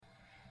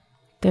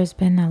There's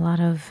been a lot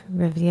of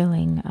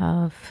revealing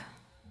of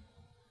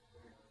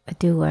a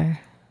doer,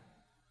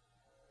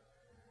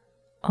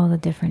 all the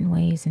different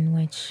ways in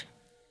which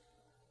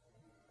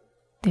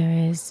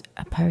there is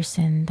a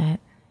person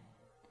that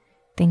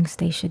thinks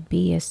they should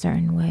be a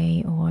certain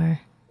way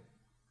or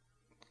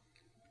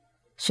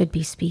should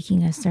be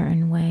speaking a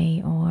certain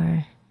way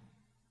or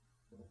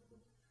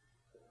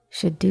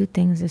should do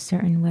things a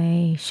certain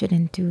way,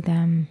 shouldn't do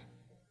them.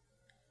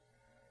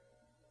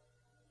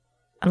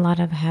 A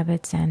lot of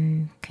habits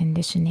and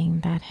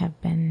conditioning that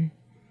have been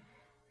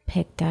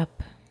picked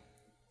up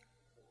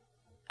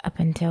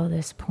until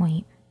this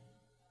point.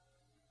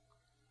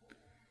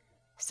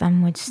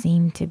 Some which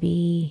seem to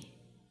be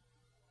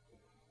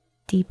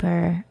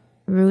deeper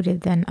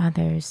rooted than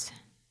others.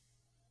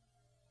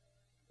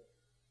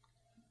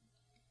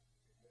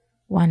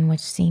 One which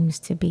seems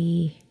to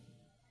be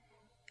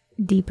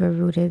deeper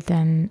rooted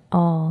than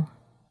all.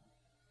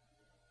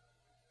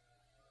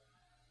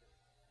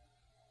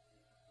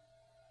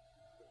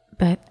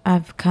 But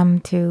I've come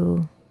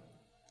to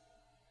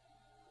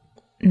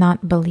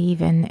not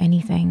believe in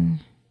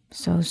anything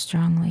so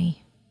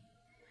strongly.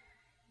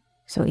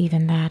 So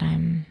even that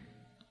I'm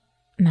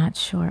not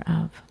sure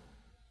of.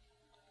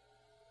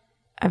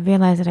 I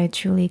realize that I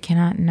truly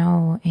cannot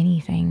know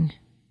anything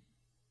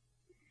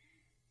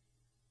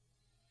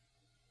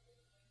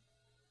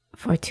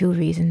for two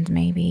reasons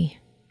maybe.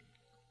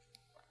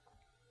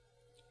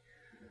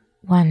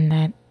 One,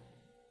 that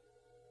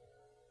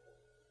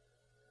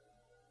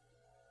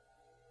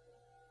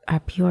our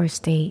pure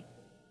state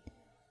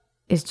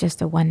is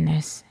just a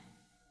oneness,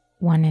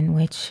 one in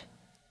which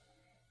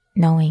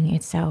knowing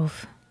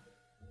itself,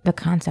 the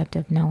concept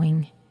of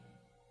knowing,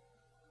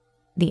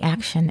 the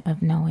action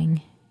of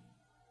knowing,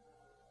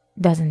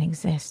 doesn't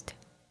exist.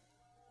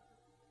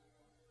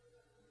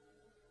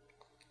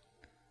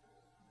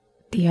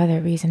 The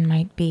other reason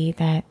might be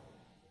that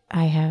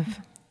I have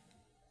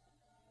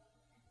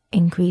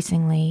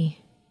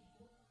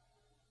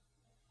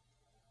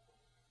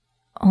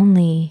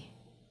only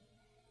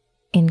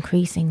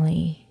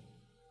increasingly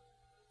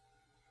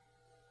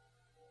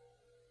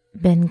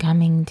been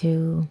coming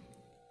to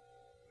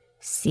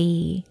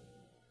see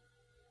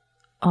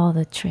all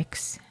the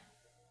tricks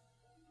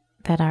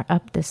that are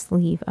up the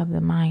sleeve of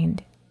the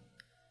mind,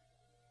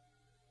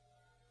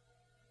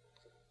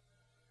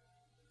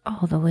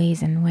 all the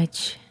ways in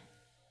which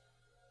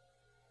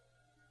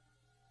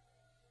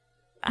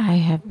I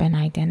have been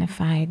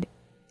identified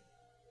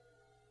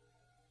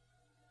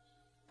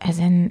as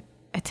in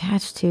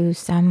attached to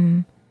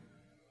some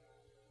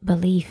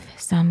belief,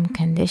 some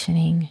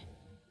conditioning.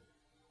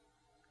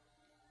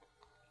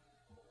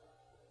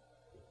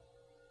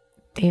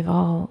 They've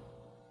all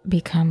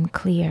become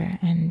clear,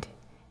 and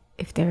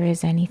if there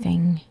is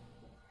anything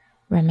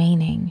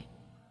remaining,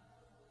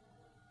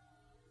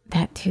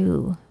 that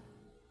too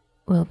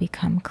will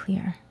become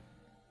clear.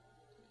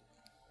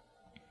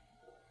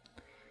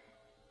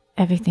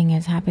 Everything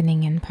is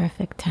happening in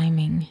perfect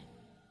timing,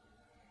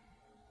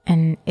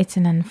 and it's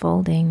an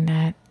unfolding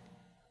that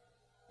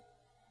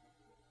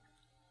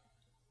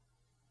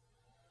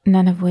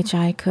none of which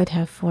I could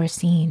have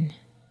foreseen,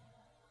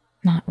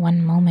 not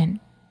one moment,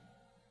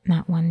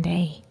 not one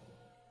day.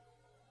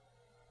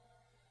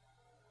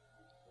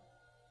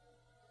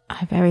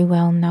 I very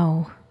well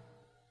know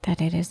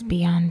that it is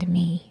beyond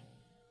me.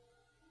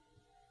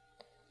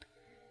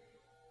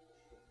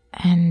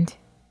 And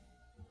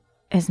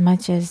as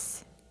much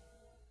as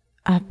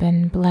I've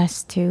been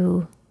blessed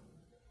to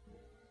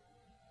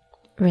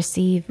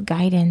receive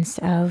guidance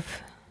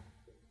of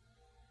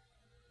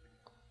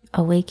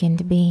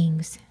awakened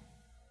beings,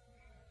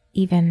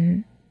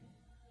 even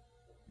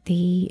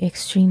the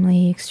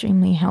extremely,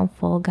 extremely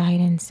helpful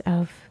guidance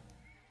of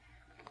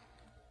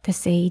the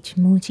sage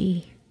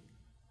Mooji,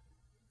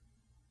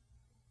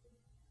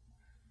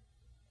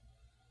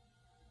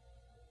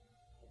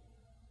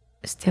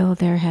 still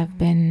there have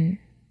been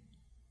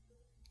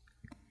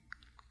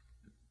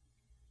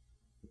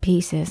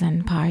pieces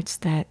and parts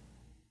that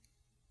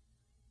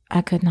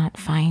I could not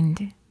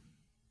find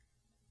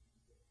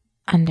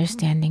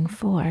understanding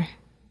for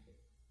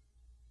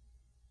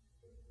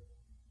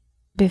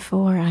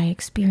before I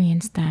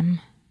experienced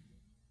them.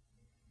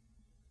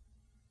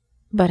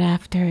 But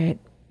after, it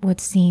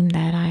would seem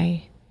that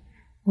I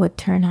would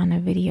turn on a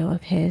video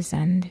of his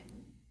and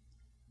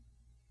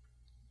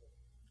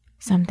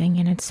something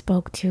in it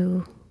spoke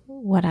to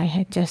what I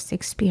had just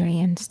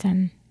experienced,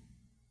 and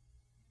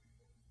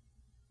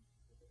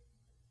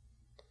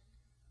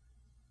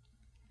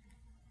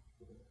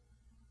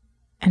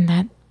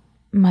that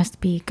must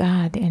be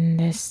God in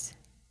this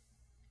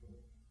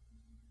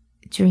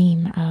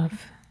dream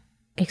of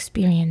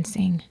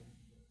experiencing.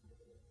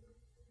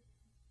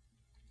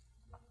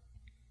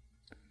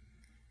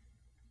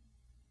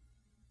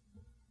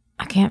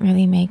 I can't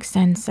really make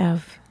sense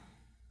of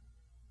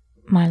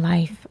my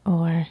life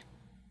or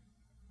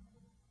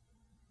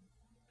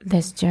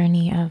this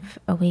journey of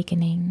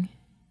awakening.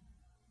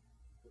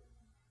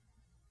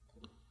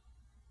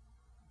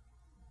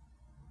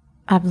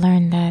 I've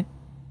learned that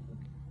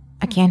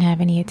I can't have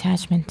any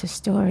attachment to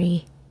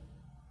story,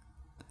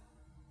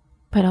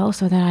 but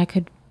also that I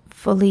could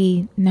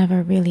fully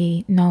never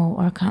really know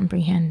or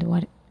comprehend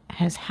what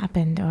has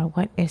happened or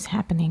what is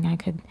happening. I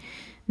could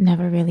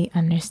never really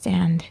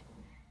understand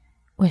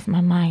with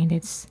my mind.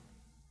 It's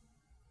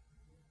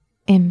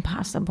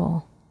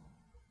impossible.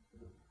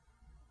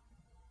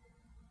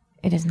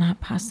 It is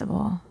not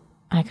possible.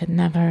 I could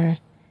never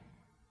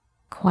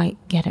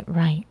quite get it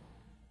right.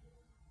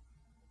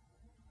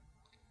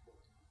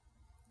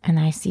 And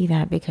I see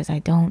that because I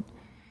don't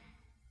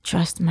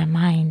trust my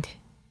mind.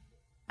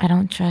 I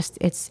don't trust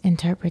its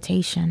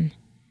interpretation.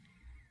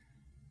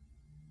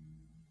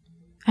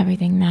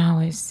 Everything now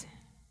is,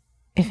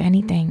 if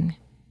anything,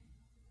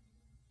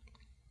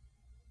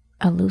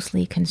 a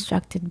loosely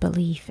constructed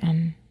belief,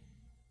 and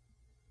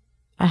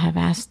I have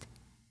asked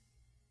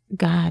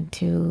God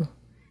to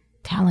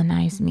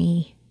talonize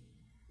me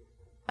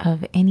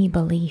of any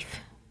belief.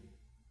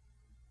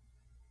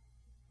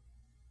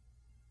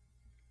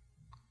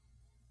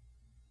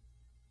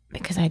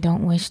 Because I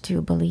don't wish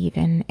to believe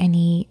in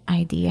any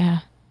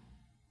idea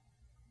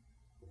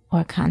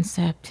or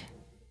concept.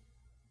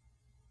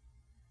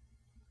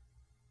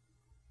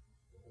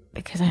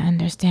 Because I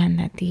understand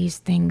that these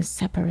things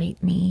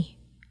separate me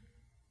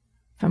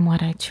from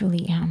what I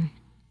truly am.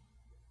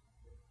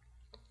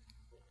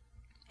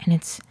 And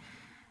it's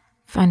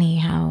funny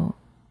how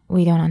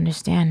we don't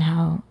understand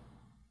how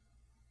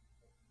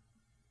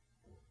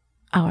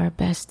our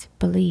best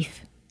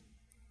belief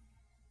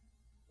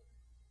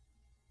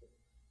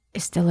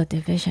is still a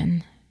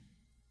division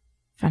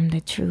from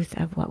the truth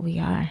of what we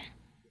are.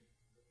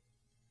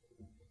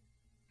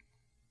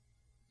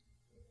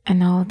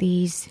 And all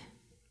these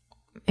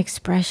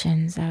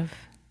expressions of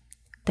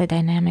the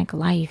dynamic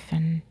life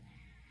and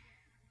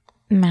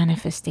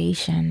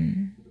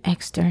manifestation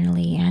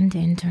externally and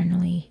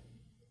internally,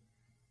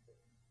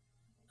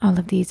 all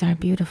of these are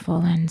beautiful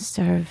and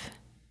serve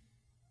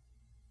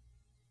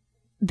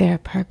their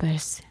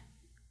purpose,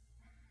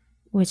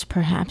 which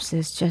perhaps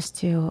is just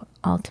to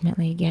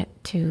ultimately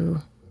get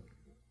to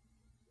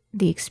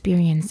the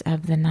experience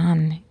of the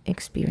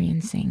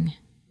non-experiencing.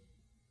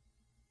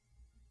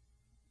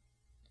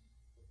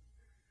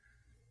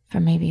 For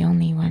maybe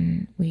only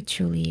when we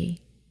truly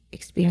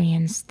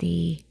experience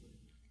the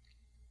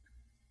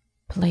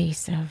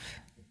place of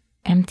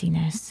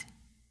emptiness,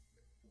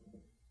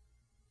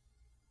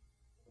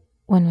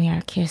 when we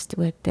are kissed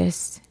with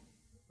this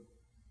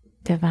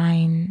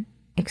divine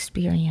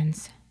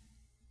experience,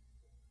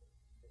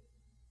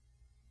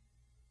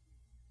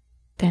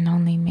 then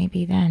only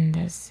maybe then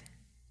does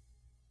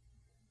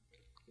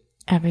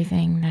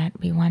everything that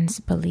we once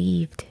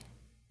believed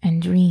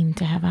and dreamed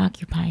to have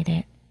occupied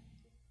it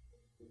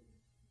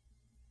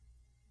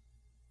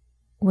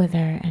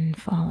wither and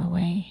fall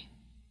away.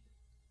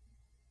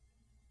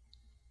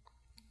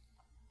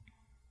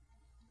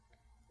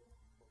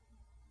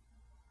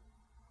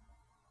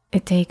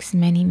 It takes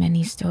many,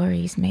 many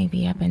stories,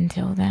 maybe up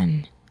until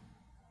then,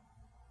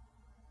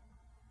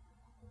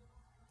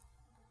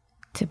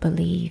 to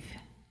believe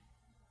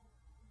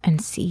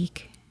and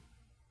seek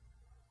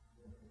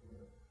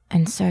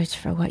and search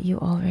for what you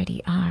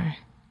already are.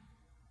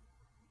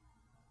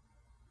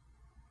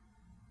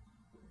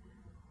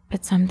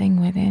 But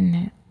something within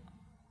it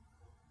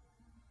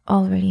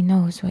already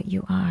knows what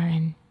you are,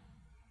 and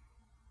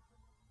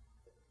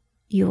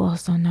you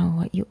also know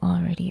what you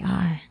already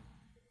are.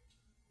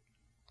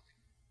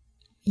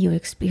 You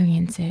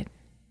experience it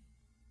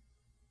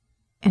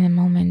in the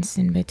moments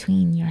in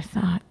between your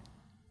thought,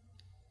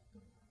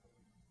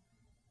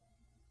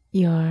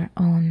 your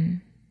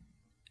own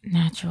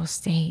natural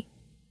state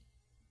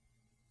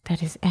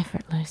that is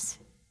effortless.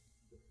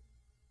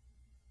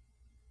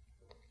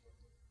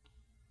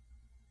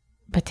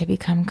 But to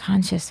become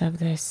conscious of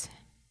this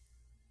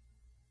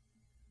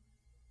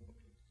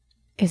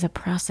is a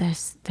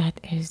process that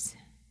is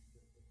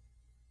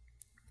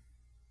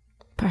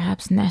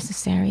perhaps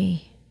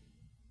necessary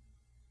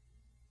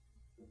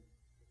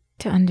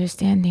to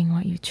understanding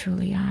what you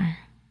truly are,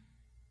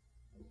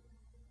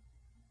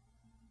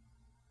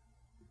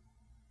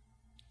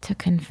 to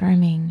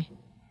confirming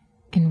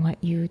in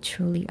what you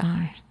truly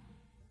are.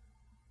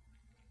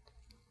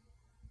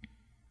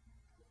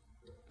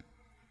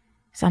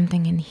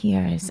 Something in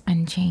here is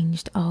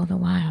unchanged all the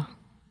while.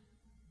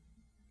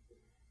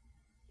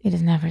 It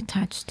is never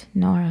touched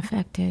nor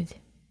affected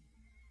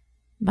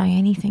by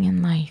anything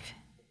in life,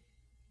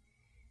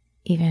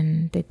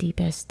 even the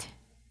deepest,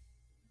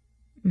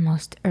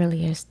 most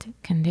earliest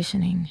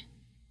conditioning.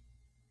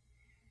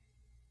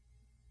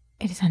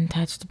 It is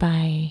untouched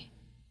by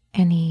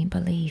any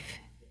belief,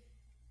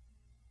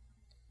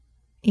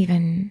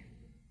 even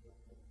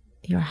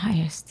your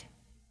highest,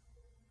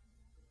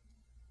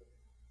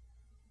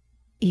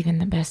 even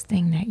the best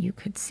thing that you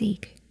could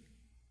seek.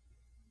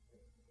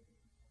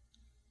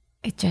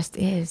 It just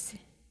is.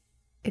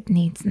 It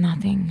needs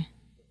nothing.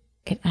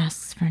 It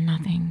asks for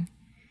nothing,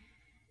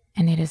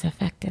 and it is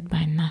affected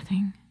by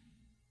nothing.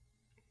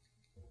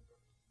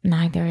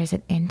 Neither is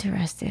it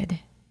interested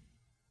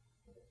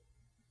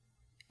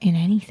in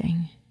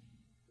anything.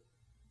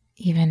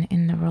 even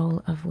in the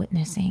role of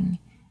witnessing,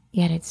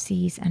 yet it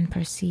sees and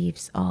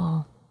perceives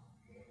all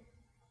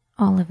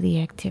of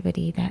the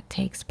activity that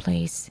takes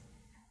place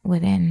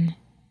within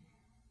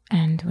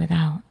and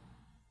without.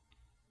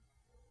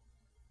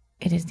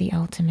 It is the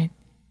ultimate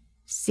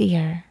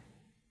seer.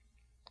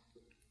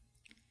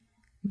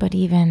 But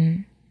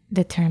even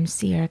the term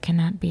seer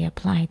cannot be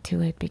applied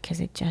to it because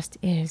it just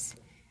is.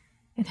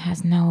 It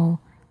has no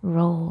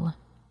role.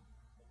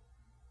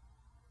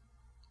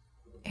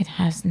 It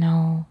has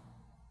no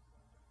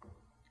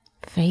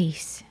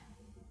face,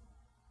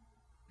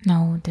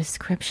 no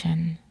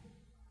description,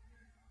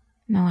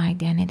 no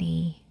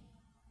identity,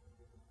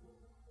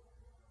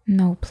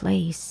 no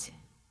place,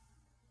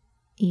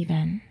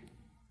 even,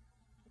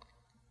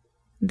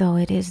 though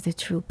it is the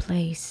true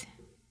place,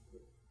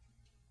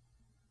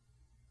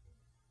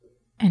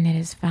 and it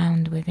is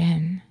found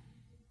within.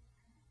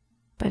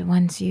 But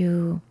once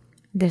you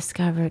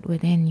discover it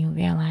within, you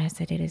realize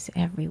that it is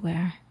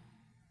everywhere,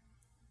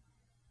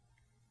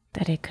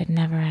 that it could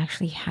never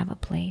actually have a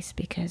place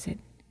because it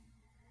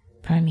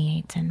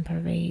permeates and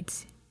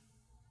pervades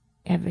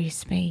every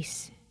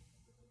space,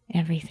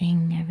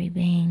 everything, every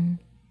being,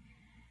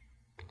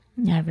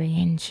 every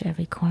inch,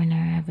 every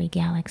corner, every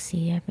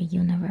galaxy, every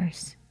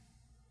universe.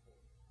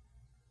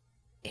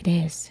 It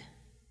is.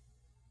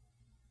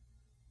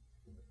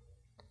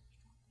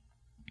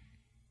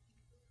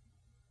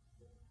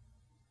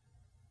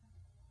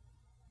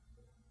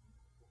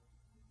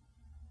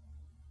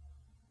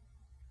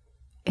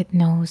 It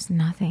knows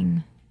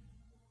nothing,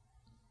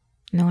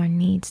 nor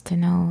needs to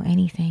know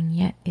anything,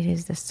 yet it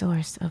is the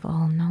source of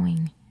all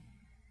knowing,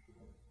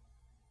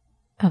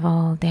 of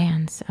all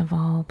dance, of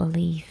all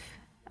belief,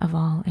 of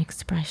all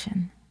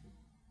expression.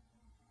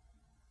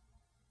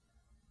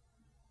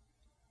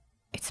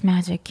 Its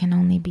magic can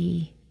only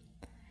be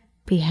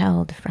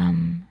beheld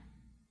from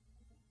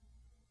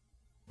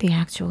the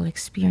actual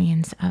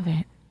experience of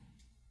it.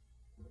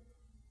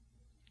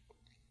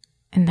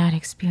 And that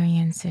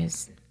experience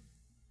is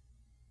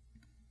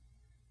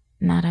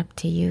not up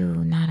to you,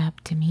 not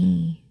up to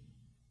me,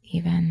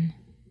 even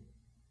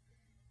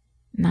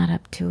not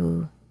up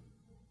to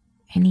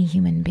any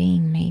human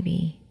being,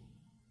 maybe.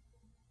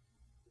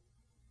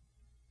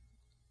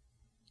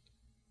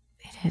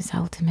 It is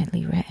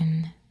ultimately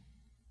written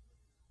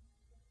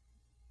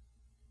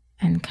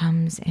and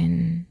comes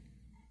in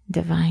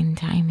divine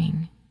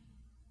timing.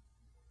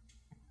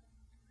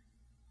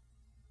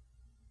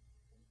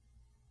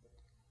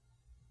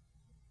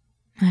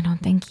 I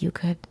don't think you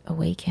could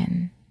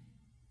awaken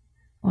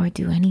or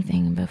do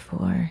anything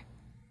before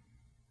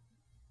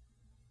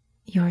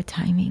your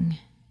timing.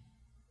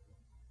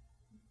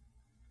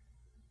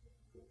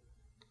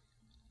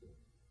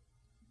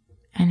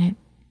 And it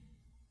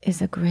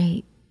is a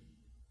great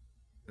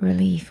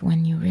relief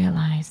when you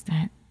realize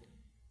that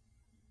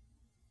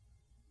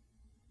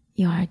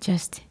you are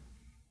just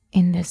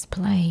in this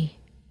play,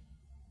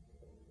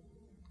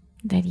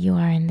 that you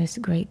are in this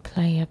great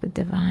play of the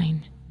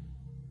divine,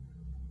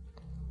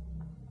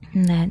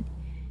 and that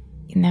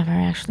you never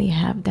actually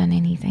have done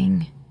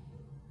anything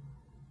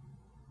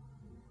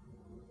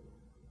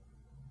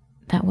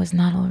that was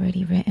not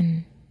already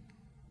written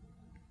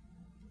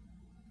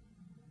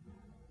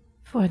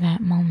for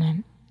that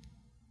moment,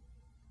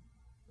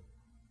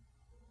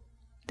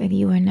 that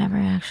you were never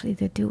actually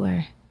the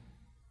doer.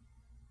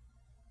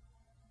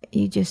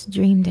 You just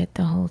dreamed it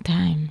the whole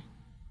time.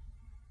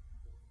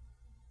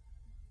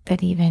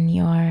 That even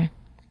your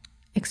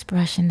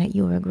expression that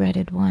you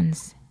regretted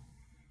once,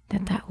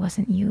 that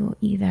wasn't you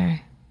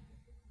either.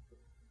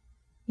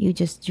 You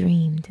just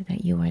dreamed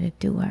that you were the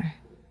doer.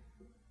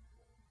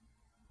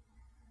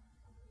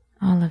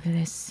 All of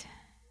this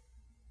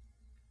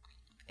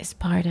is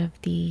part of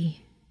the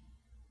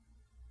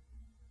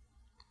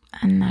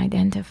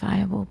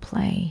unidentifiable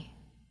play,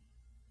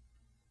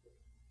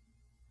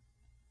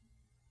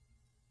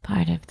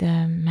 part of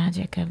the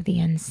magic of the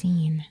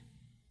unseen.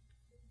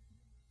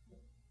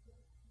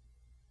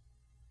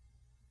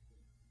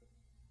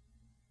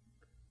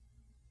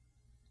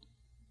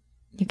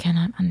 You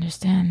cannot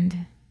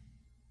understand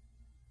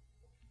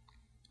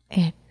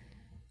it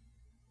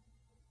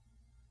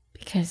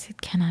because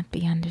it cannot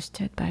be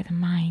understood by the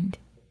mind.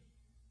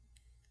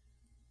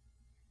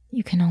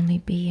 You can only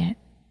be it,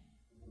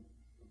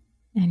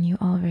 and you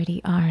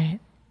already are it.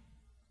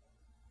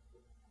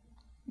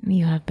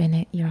 You have been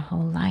it your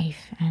whole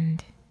life,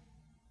 and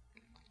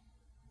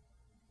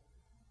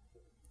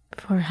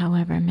for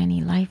however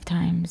many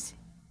lifetimes,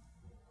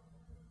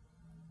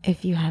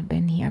 if you have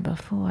been here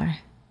before.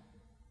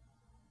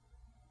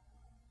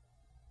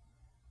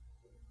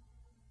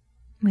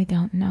 We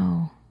don't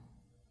know.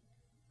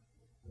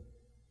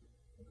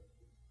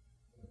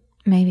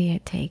 Maybe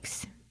it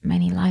takes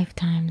many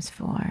lifetimes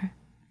for,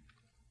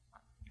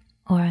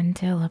 or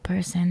until a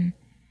person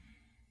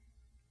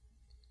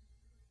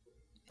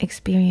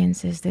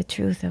experiences the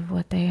truth of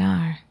what they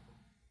are.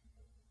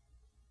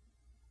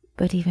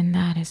 But even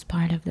that is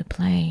part of the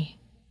play.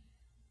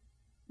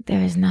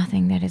 There is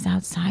nothing that is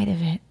outside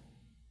of it.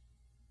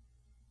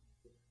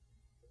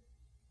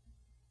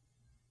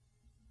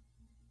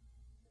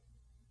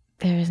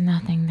 there is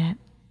nothing that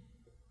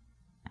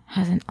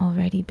hasn't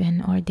already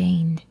been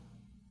ordained.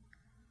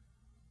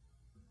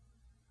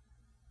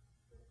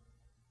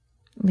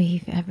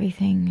 Leave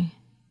everything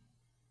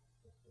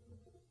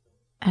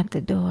at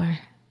the door.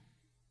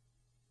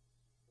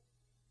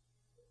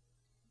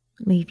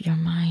 Leave your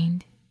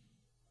mind,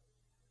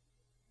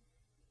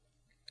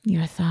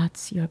 your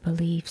thoughts, your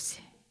beliefs,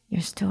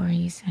 your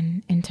stories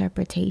and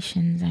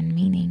interpretations and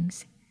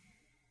meanings.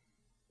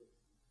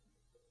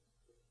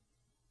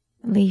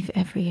 Leave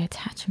every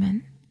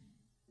attachment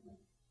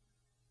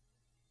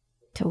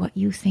to what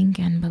you think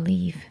and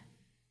believe,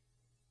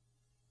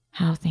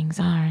 how things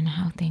are and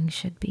how things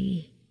should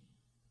be.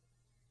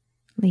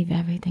 Leave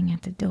everything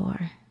at the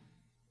door,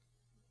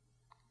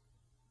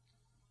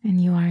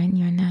 and you are in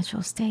your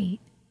natural state.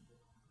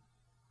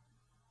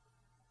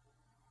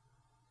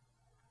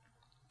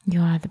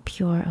 You are the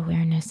pure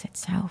awareness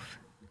itself.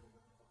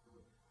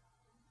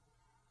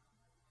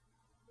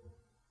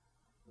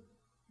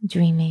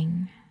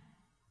 Dreaming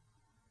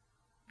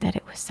that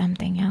it was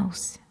something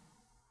else.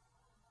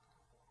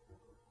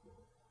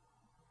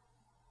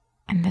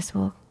 And this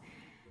will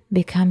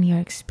become your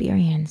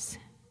experience,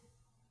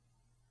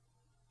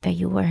 that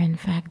you were in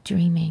fact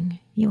dreaming.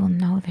 You will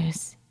know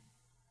this.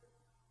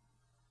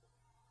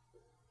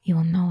 You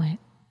will know it.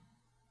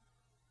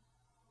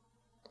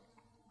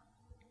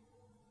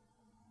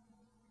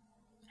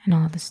 And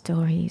all the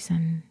stories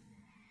and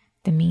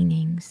the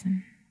meanings,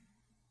 and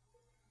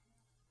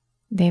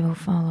they will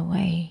fall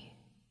away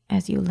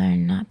as you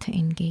learn not to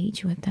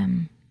engage with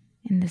them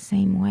in the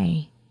same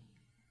way.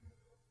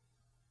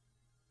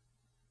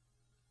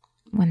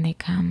 When they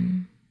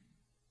come,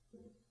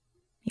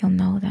 you'll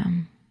know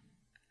them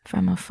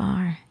from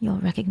afar. You'll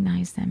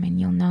recognize them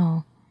and you'll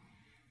know,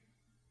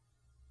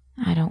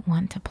 I don't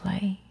want to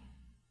play.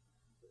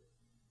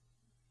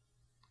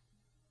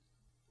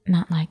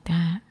 Not like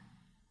that.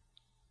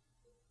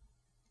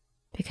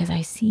 Because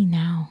I see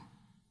now.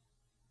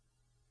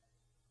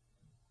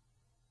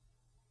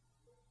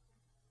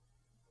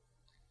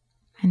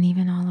 And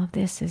even all of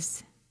this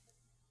is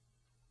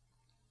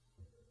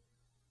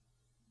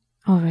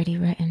already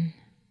written.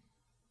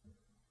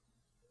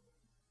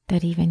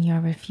 That even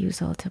your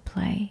refusal to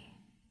play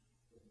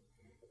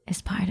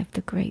is part of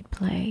the great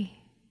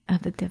play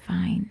of the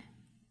divine.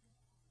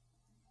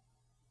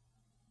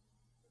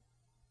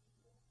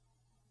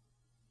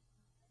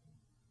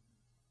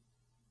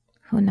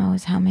 Who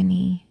knows how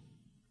many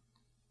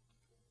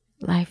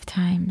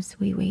lifetimes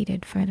we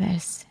waited for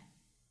this.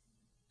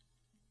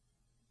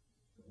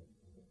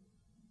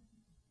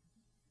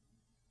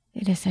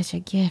 It is such a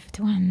gift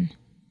when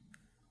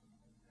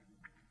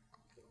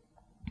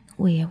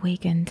we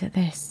awaken to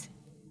this.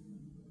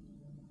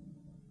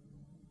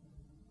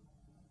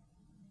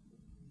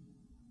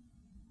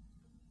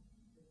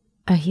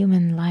 A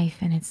human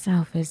life in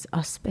itself is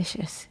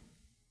auspicious.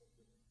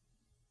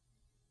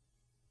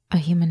 A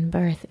human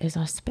birth is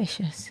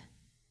auspicious.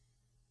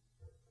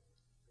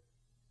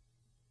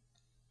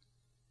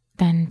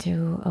 Then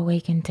to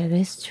awaken to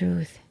this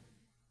truth,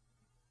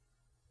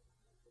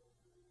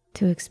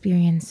 to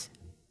experience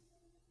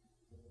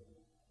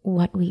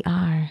what we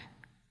are,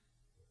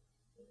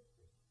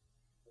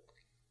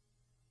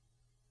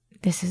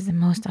 this is the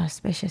most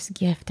auspicious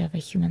gift of a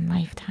human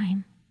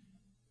lifetime.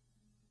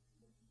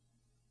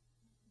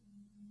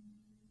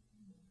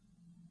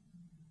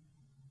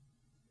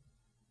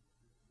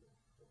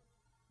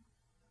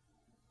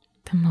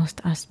 The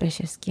most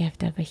auspicious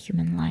gift of a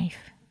human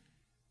life.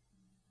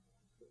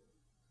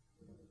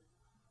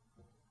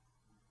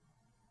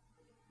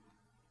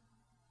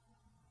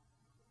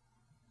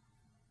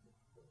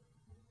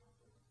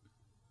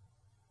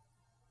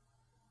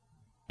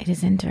 It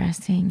is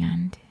interesting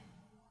and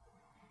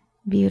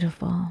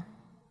beautiful,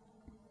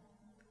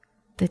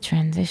 the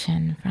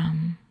transition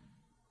from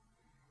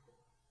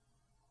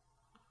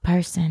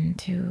person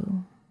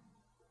to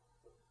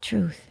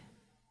truth,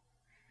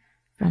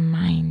 from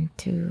mind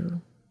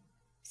to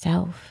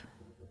self,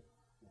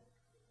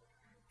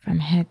 from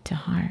head to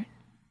heart.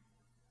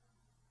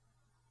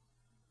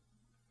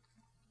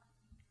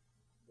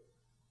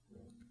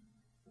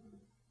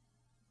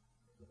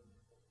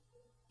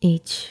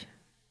 Each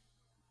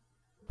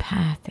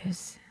path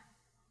is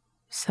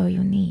so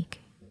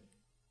unique.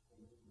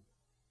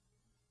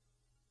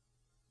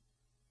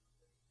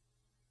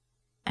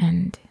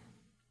 And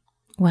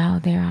while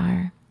there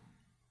are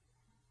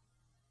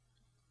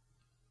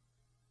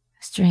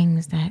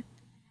strings that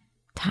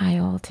tie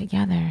all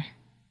together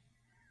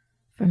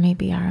for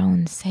maybe our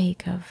own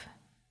sake of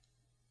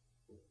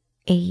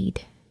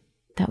aid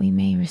that we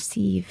may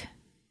receive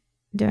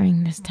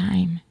during this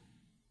time,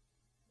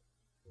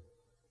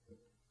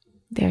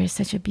 there is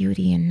such a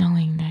beauty in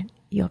knowing that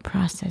your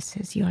process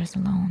is yours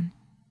alone,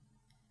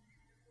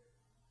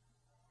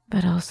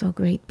 but also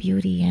great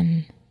beauty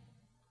in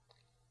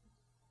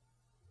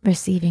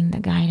receiving the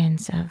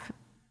guidance of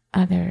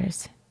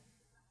others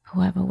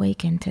who have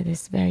awakened to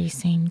this very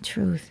same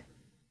truth,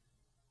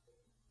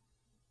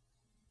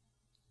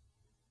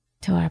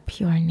 to our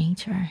pure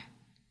nature.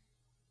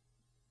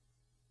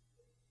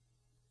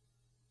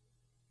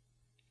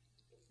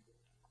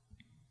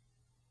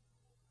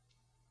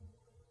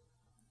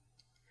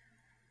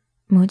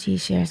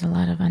 Muji shares a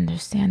lot of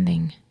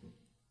understanding.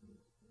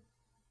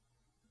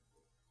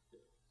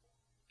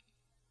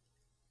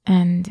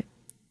 And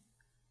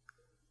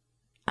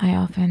I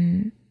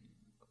often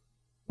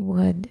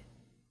would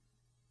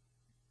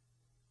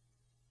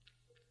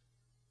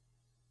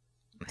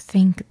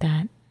think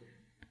that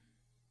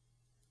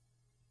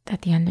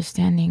the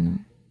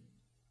understanding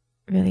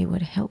really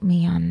would help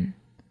me on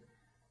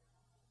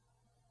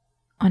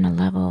a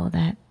level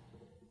that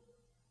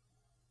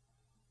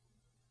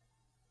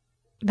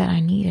I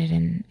needed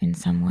in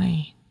some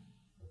way.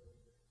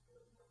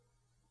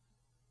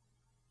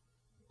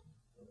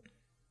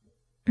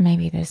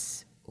 Maybe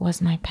this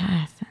was my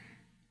path.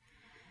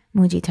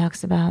 Muji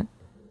talks about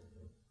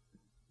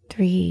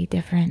 3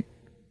 different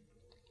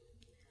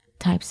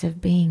types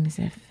of beings,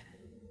 if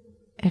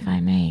I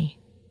may.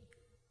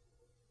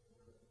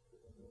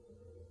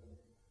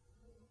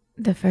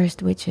 The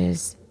first, which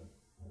is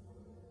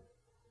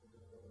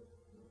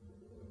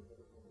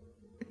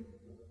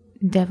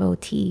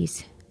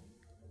devotees.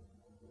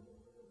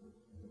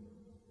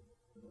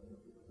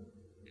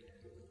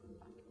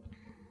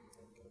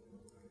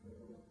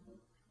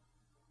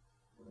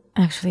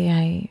 Actually,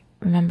 I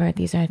remember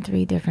these are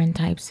 3 different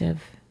types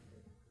of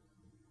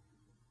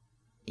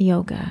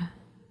yoga.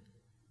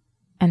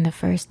 And the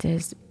first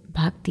is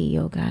bhakti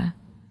yoga,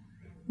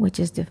 which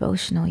is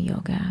devotional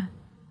yoga,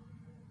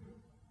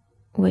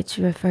 which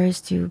refers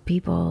to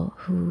people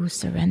who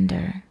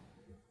surrender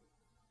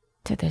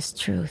to this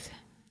truth.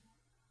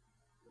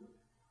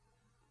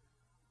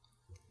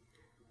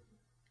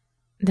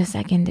 The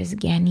second is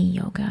Jnani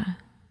yoga,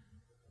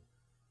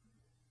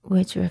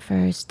 which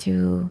refers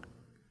to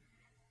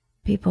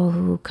people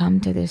who come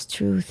to this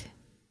truth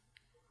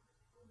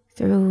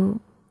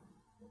through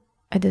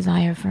a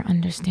desire for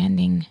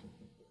understanding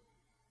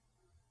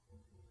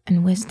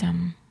and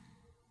wisdom.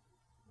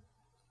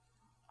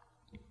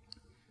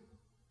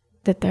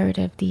 The third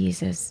of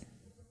these is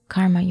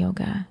karma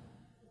yoga,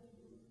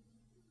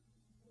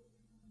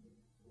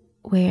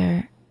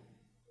 where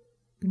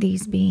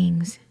these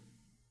beings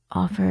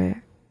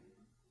offer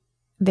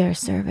their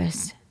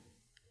service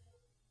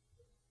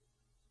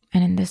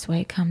and in this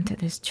way come to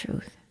this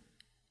truth.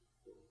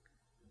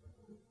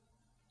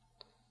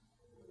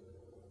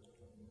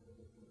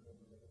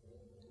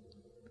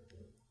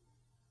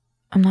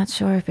 I'm not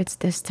sure if it's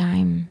this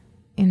time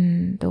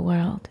in the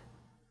world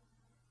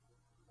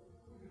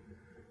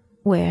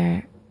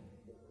where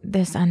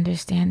this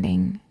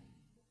understanding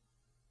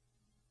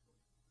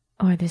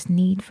or this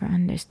need for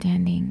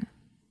understanding,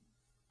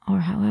 or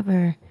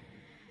however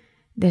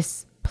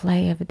this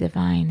play of the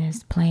divine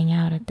is playing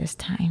out at this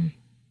time.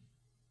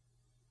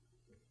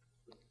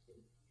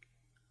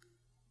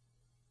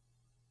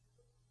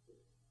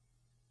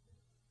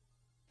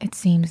 It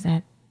seems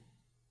that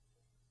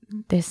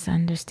this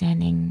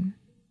understanding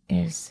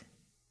is,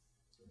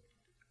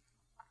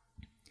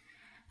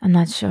 I'm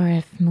not sure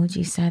if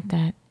Muji said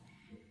that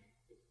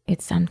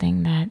it's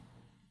something that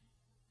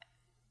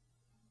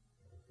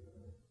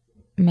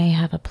may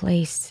have a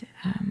place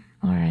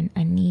or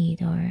a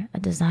need or a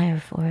desire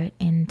for it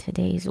in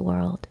today's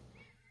world.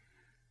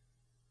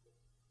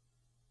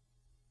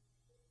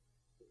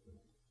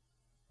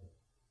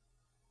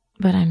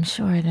 But I'm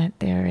sure that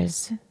there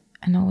is,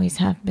 and always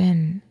have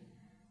been,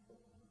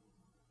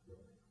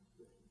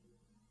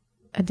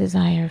 a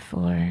desire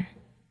for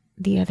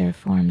the other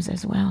forms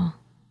as well.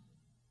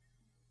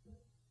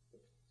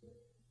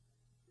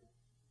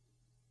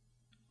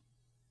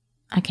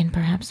 I can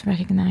perhaps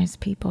recognize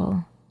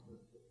people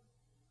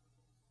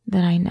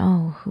that I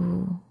know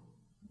who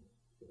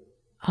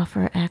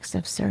offer acts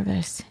of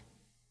service.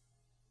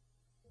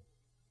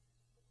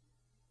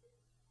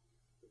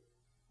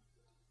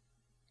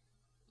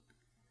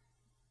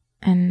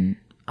 And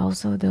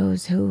also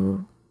those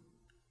who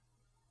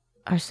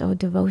are so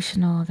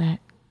devotional that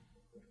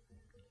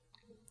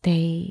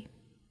they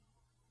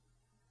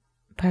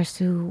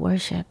pursue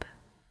worship.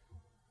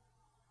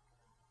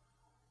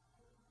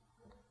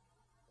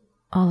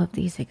 All of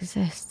these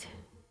exist.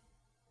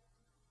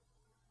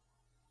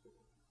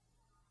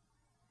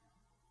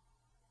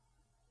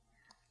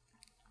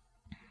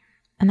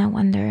 And I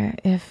wonder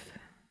if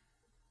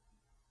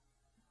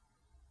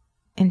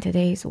in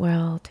today's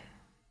world,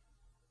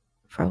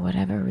 for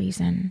whatever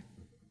reason,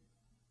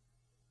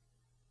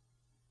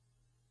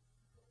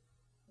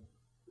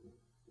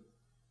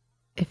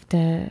 if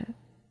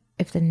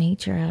the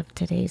nature of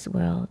today's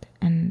world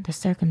and the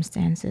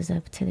circumstances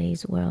of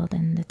today's world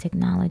and the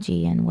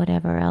technology and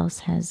whatever else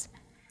has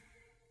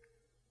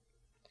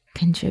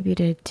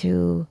contributed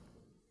to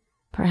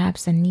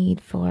perhaps a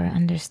need for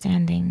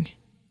understanding,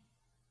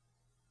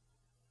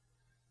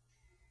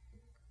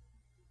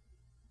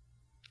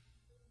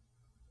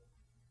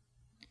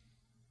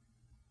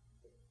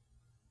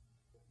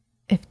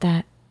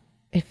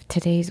 if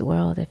today's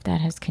world, if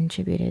that has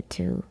contributed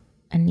to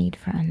a need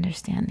for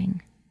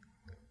understanding.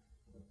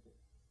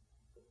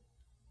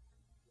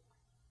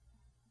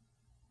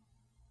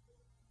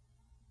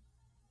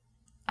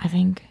 I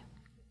think,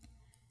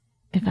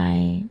 if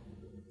I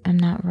am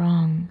not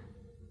wrong,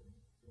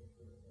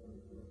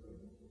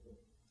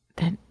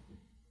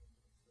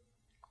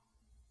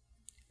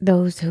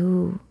 those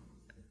who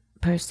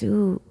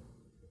pursue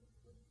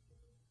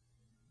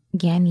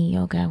Jnani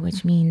Yoga,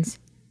 which means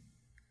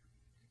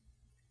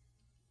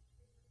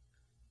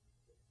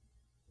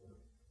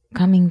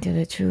coming to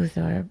the truth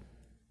or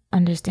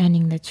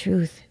understanding the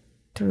truth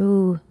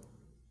through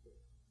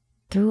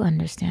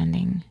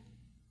understanding,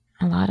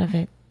 a lot of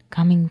it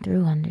coming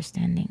through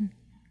understanding,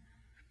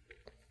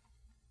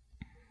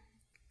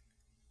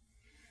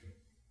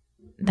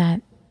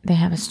 that they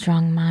have a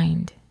strong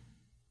mind,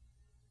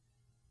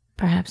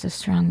 perhaps a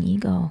strong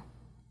ego.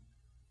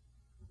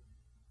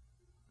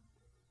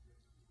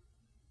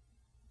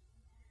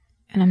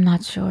 And I'm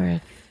not sure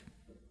if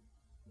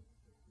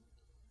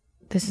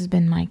this has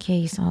been my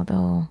case,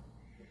 although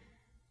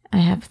I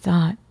have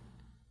thought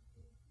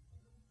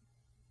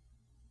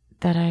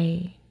that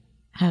I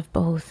have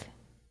both.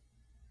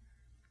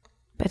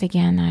 But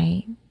again,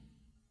 I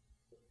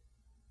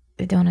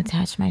don't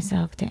attach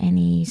myself to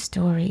any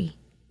story.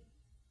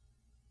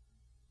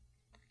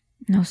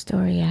 No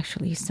story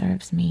actually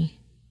serves me.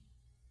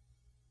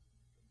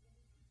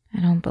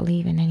 I don't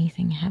believe in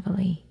anything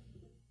heavily.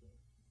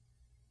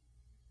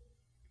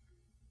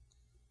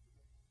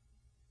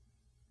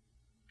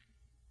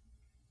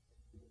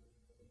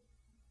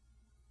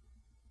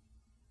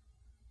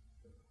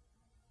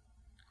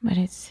 But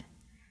it's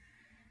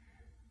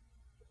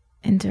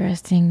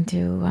interesting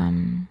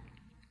to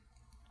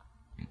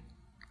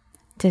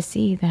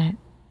see that,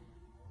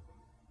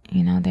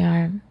 there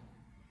are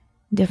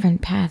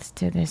different paths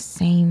to the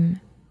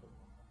same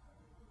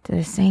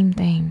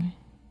thing,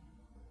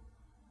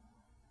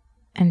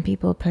 and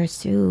people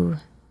pursue.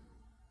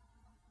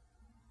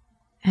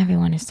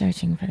 Everyone is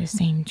searching for the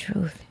same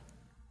truth.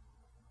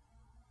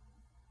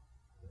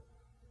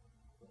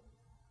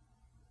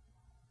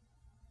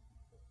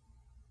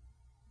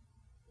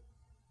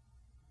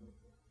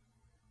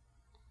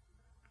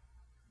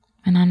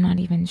 And I'm not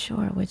even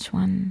sure which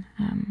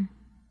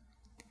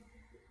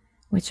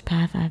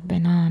path I've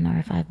been on, or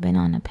if I've been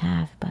on a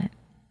path, but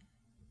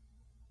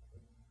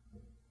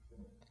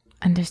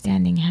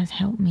understanding has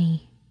helped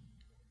me.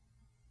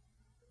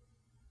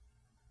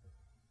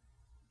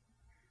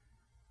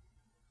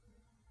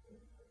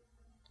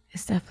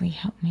 It's definitely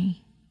helped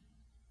me.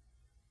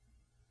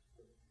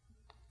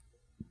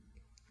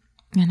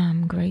 And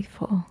I'm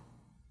grateful.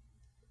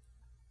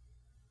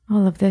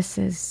 All of this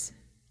is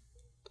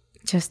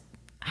just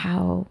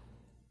how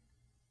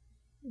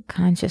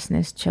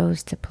consciousness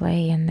chose to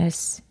play in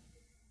this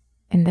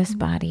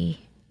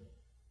body,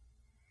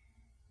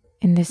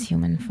 in this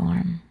human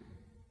form.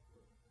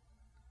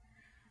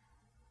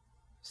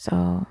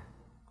 So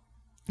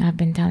I've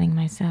been telling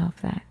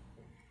myself that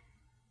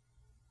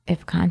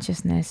if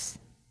consciousness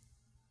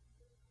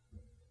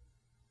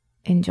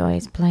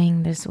enjoys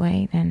playing this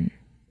way, then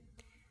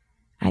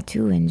I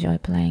too enjoy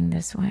playing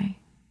this way.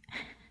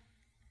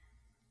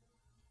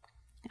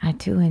 I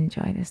too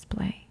enjoy this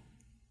play.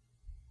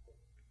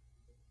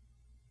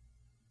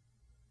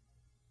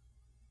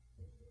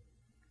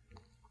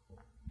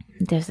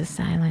 There's a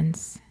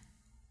silence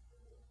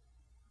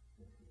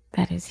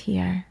that is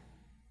here,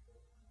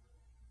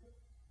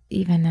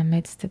 even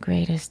amidst the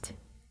greatest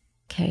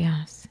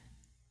chaos.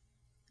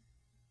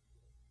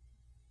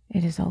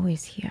 It is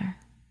always here.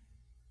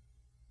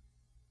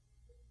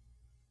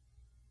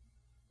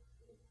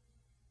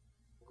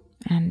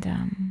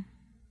 And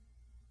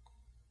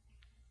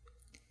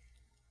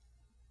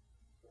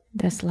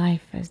this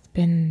life has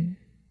been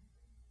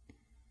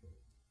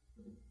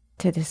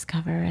to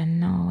discover and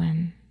know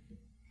and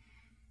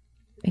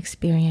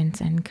experience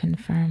and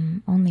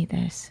confirm only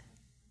this.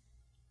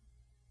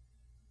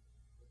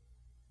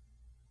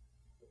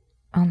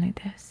 Only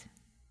this.